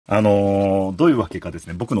どういうわけかです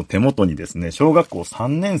ね、僕の手元にですね、小学校3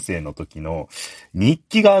年生の時の日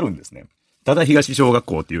記があるんですね。ただ東小学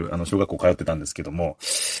校っていう小学校通ってたんですけども、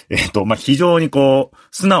非常に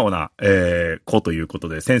素直な、子ということ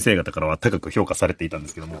で先生方からは高く評価されていたんで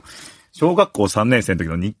すけども、小学校3年生の時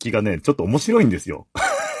の日記がね、ちょっと面白いんですよ。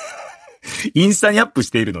インスタにアップ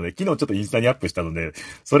しているので、昨日ちょっとインスタにアップしたので、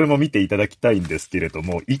それも見ていただきたいんですけれど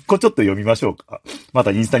も、一個ちょっと読みましょうか。ま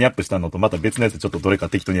たインスタにアップしたのと、また別のやつちょっとどれか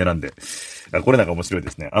適当に選んで。これなんか面白いで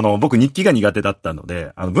すね。僕日記が苦手だったの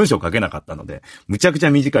で、文章書けなかったので、むちゃくち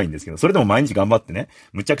ゃ短いんですけど、それでも毎日頑張ってね、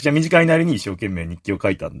むちゃくちゃ短いなりに一生懸命日記を書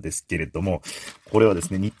いたんですけれども、これはで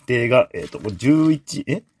すね、日程が、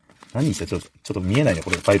11、何にしたちょっと見えないね、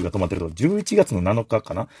これファイルが止まってると。11月の7日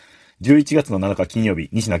かな ?11 月の7日金曜日、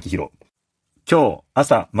西野亮廣。今日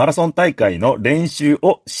朝マラソン大会の練習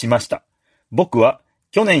をしました。僕は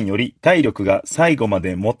去年より体力が最後ま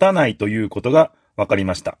で持たないということが分かり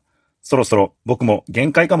ました。そろそろ僕も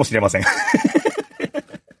限界かもしれません。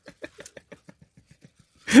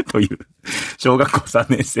という小学校3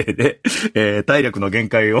年生で、体力の限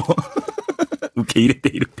界を受け入れて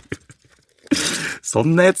いるっていう。そ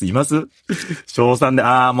んなやついます？小3で、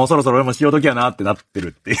もうそろそろ俺も潮時やなってなってる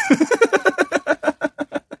っていう。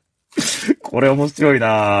これ面白い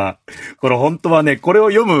なぁ。これ本当はね、これを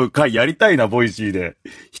読む回やりたいな、ボイシーで。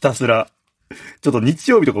ひたすら。ちょっと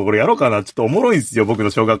日曜日とかこれやろうかな。ちょっとおもろいんですよ、僕の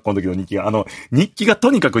小学校の時の日記が。日記が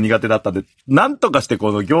とにかく苦手だったんで、なんとかして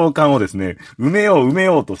この行間をですね、埋め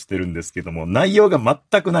ようとしてるんですけども、内容が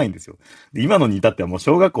全くないんですよ。で今のに至ってはもう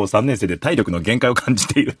小学校3年生で体力の限界を感じ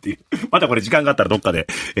ているっていう。またこれ時間があったらどっかで、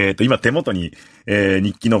今手元に、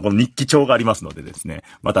日記のこの日記帳がありますのでですね、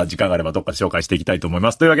また時間があればどっかで紹介していきたいと思い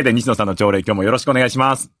ます。というわけで西野さんの朝礼今日もよろしくお願いし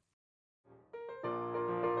ます。